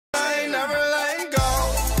never let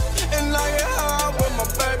go. And I get high with my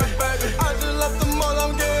baby, baby. I just left the mall,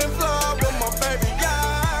 I'm getting fly with my baby,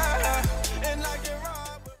 yeah. And I get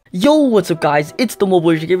robbed. Yo, what's up guys? It's the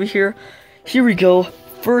BOISSSSS here. Here we go.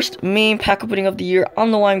 First main pack opening of the year. I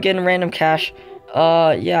don't know why I'm getting random cash.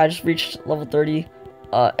 Yeah, I just reached level 30.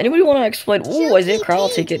 Anybody want to explain? Ooh, Isaiah Crowell, I'll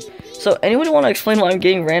take it. So, anybody want to explain why I'm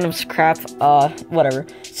getting random crap? Whatever.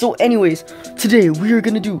 So, anyways, today we are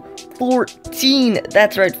gonna do 14.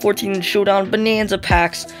 That's right, 14 Showdown Bonanza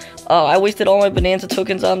packs. I wasted all my Bonanza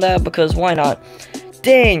tokens on that because why not?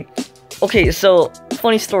 Dang. Okay, so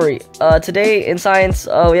funny story. Today in science,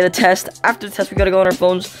 we had a test. After the test, we gotta go on our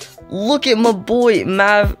phones. Look at my boy,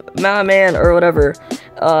 man, or whatever.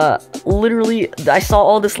 Literally, I saw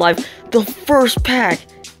all this live. The first pack,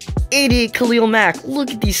 88 Khalil Mack.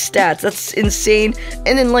 Look at these stats. That's insane.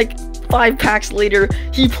 And then like 5 packs later,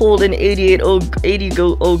 he pulled an 80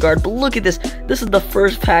 Ogard. But look at this. This is the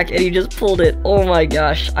first pack, and he just pulled it. Oh my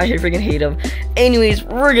gosh, I freaking hate him. Anyways,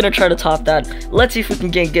 we're gonna try to top that. Let's see if we can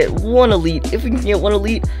get one elite. If we can get one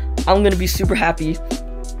elite, I'm gonna be super happy.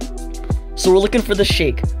 So we're looking for the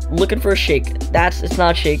shake. Looking for a shake. It's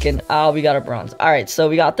not shaking. We got a bronze. Alright, so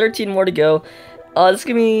we got 13 more to go. This is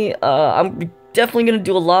gonna be, I'm definitely gonna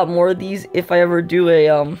do a lot more of these if I ever do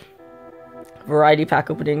a, variety pack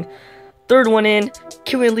opening. Third one in.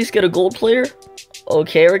 Can we at least get a gold player?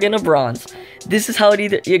 Okay, we're getting a bronze. This is how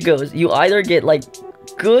it goes. You either get, like,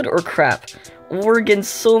 good or crap. We're getting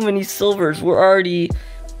so many silvers. We're already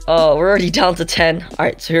down to 10.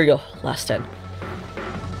 Alright, so here we go. Last 10.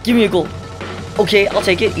 Give me a gold. Okay, I'll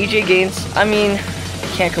take it. EJ Gaines. I mean,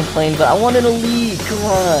 can't complain, but I want an elite. Come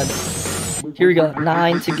on. Here we go.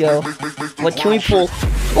 9 to go. What can we pull?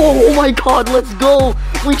 Oh my god, let's go.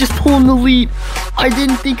 We just pulled an elite. I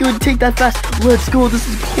didn't think it would take that fast. Let's go. This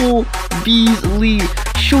is Cole Beasley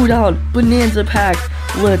Showdown Bonanza pack.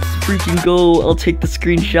 Let's freaking go. I'll take the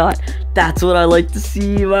screenshot. That's what I like to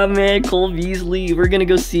see, my man, Cole Beasley. We're gonna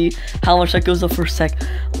go see how much that goes up for a sec.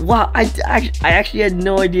 Wow, I actually had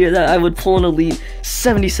no idea that I would pull an elite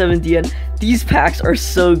 77 DN. These packs are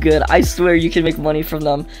so good. I swear you can make money from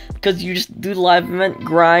them because you just do the live event,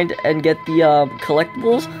 grind, and get the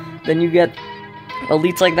collectibles. Then you get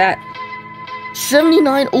elites like that.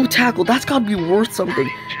 79 tackle. That's gotta be worth something.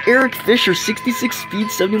 Eric Fisher, 66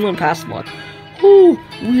 speed, 71 pass block. Ooh,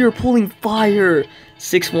 we are pulling fire.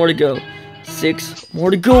 6 more to go. 6 more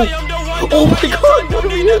to go. Oh my god, what are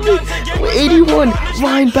we doing? 81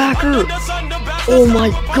 linebacker. Oh my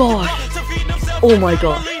gosh. Oh my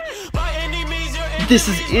gosh. This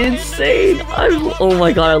is insane. Oh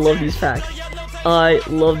my god, I love these packs. I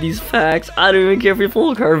love these packs. I don't even care if we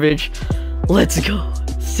pull garbage. Let's go.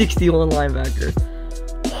 61 linebacker.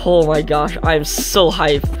 Oh my gosh, I am so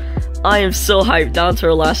hyped. I am so hyped. Down to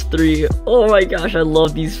our last 3. Oh my gosh, I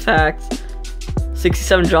love these packs.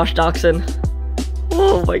 67 Josh Doxson.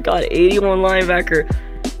 Oh my god, 81 linebacker.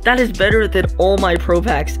 That is better than all my pro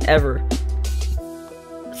packs ever.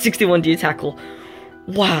 61 D tackle.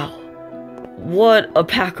 Wow. What a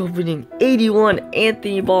pack opening. 81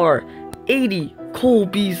 Anthony Barr. 80 Cole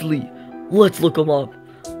Beasley. Let's look him up.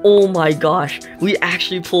 Oh my gosh. We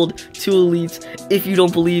actually pulled 2 elites. If you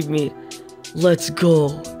don't believe me, let's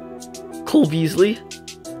go. Cole Beasley,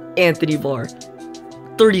 Anthony Barr.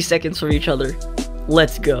 30 seconds from each other.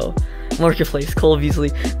 Let's go. Marketplace, Cole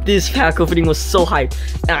Beasley. This pack opening was so hyped.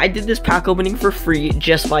 And I did this pack opening for free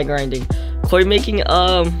just by grinding. Coin making,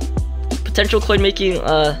 potential coin making,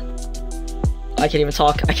 I can't even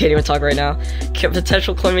talk right now.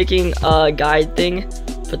 Potential coin making, guide thing.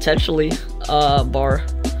 Potentially, bar.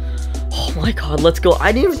 Oh my god, let's go.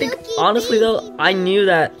 I didn't even think, honestly though, I knew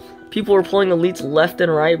that people were pulling elites left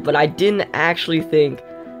and right, but I didn't actually think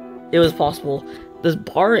it was possible. Is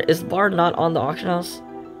bar not on the auction house?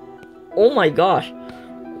 Oh my gosh.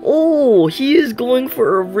 Oh, he is going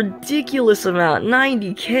for a ridiculous amount.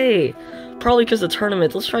 90k. Probably because of the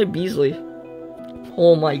tournament. Let's try Beasley.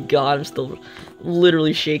 Oh my god, I'm still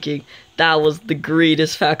literally shaking. That was the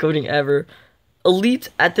greatest pack opening ever. Elites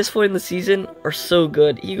at this point in the season are so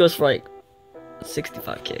good. He goes for like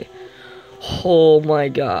 65k. Oh my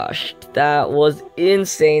gosh, that was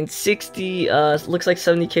insane. 60 looks like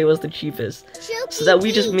 70k was the cheapest, so that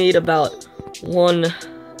we just made about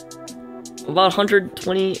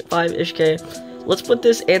 125-ish k. Let's put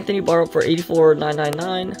this Anthony Barr up for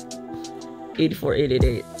 84,999,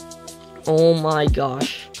 84,888. Oh my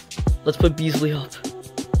gosh, let's put Beasley up.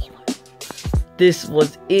 This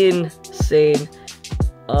was insane.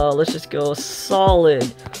 Let's just go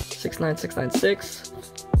solid 69696.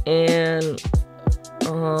 And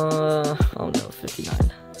oh no,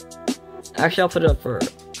 59. Actually, I'll put it up for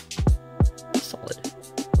solid.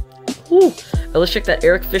 Whew. Let's check that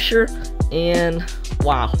Eric Fisher, and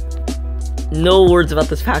wow. No words about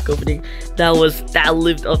this pack opening. That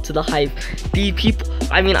lived up to the hype. The people,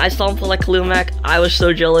 I mean, I saw him play like Khalil Mack. I was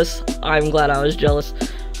so jealous. I'm glad I was jealous.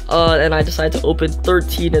 And I decided to open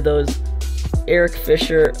 13 of those. Eric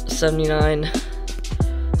Fisher, 79.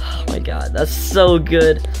 Oh my god, that's so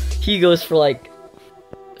good. He goes for like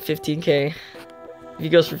 15k. If he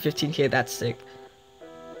goes for 15k, that's sick.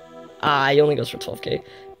 He only goes for 12k.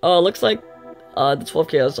 Looks like the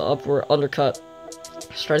 12k is up or undercut.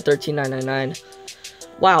 Start 13,999.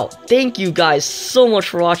 Wow, thank you guys so much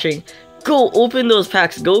for watching. Go open those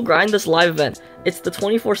packs. Go grind this live event. It's the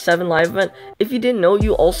 24/7 live event. If you didn't know,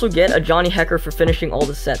 you also get a Johnny Hecker for finishing all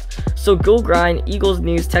the sets. So go grind Eagles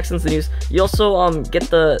news, Texans news. You also get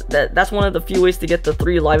that's one of the few ways to get the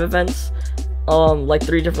 3 live events. Like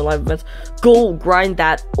 3 different live events. Go grind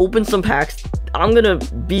that. Open some packs. I'm gonna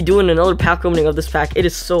be doing another pack opening of this pack. It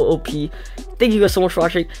is so OP. Thank you guys so much for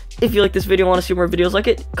watching. If you like this video and want to see more videos like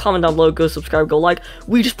it, comment down below, go subscribe, go like.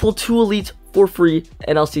 We just pulled 2 elites for free,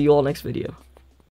 and I'll see you all next video.